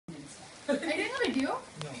Are you taking a video?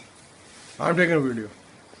 No. I'm taking a video.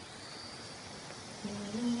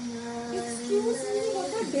 Excuse me,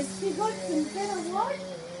 what a disfigured filter award?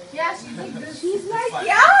 Yeah, she's like this. She's like,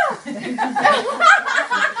 yeah! Can you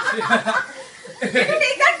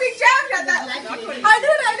take that picture, Shraddha? I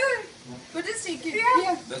do. But just take it.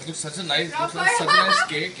 Yeah. That looks such a nice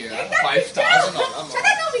cake. Yeah. 5 stars and all.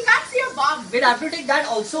 Shraddha, no, we can't see your bum. Wait, I have to take that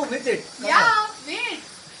also with it. Yeah, wait.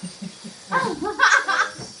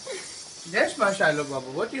 That's my Shiloh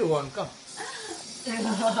Babu. What do you want? Come.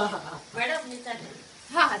 Madam,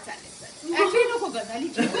 हाँ चालेल. Actually नको गजाली.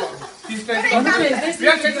 Please try to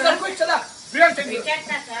Priyank, check this out quick. चला. Priyank, check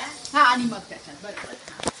this out. हाँ आणि मग त्याच्यात बरोबर.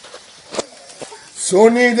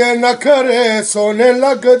 सोनी दे नखरे सोने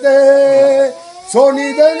लग दे, सोनी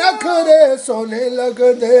दे नखरे सोने लग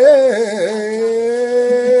दे.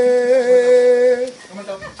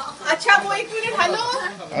 अच्छा वो 1 मिनिट हेलो.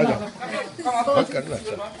 बात करना.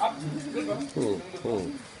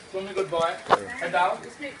 Show me good boy. Head down.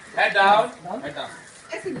 Head down. Head down.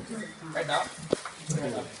 Head down.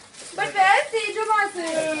 But where is Tejo Master?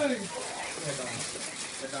 Head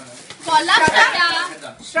down. Bola Shraddha.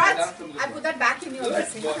 Shraddha, I put that back in your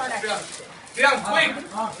dressing. Priyank, quick.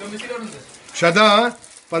 You're missing out on this. Shraddha,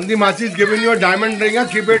 Pandi Masi is giving you a diamond ring.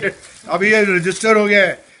 Keep it. अभी ये register हो गया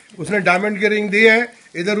है. उसने diamond की ring दी है.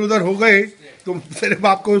 इधर उधर हो गई तो तेरे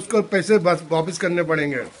बाप को उसको पैसे वापस करने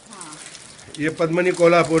पड़ेंगे. ये पद्मनी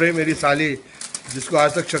कोल्हापुर है, मेरी साली, जिसको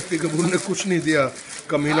आज तक शक्ति कपूर ने कुछ नहीं दिया.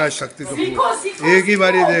 कमीना शक्ति कपूर एक ही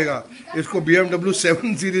बारी देगा. इसको BMW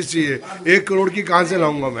 7 सीरीज चाहिए. 1 करोड़ की कहाँ से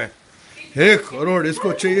लाऊंगा मैं? 1 करोड़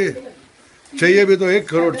इसको चाहिए भी तो 1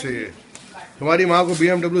 करोड़ चाहिए. हमारी माँ को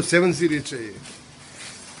BMW 7 सीरीज चाहिए.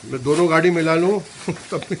 मैं दोनों गाड़ी मिला लूँ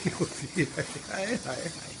तब भी नहीं होती है.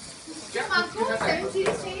 क्या आपको 7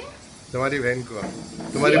 सीरीज चाहिए? तुम्हारी बहन को,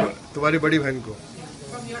 तुम्हारी बड़ी बहन को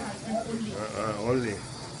ओनली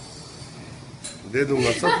दे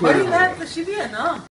दूंगा, सबको दे दूंगा. खुशी भी है ना.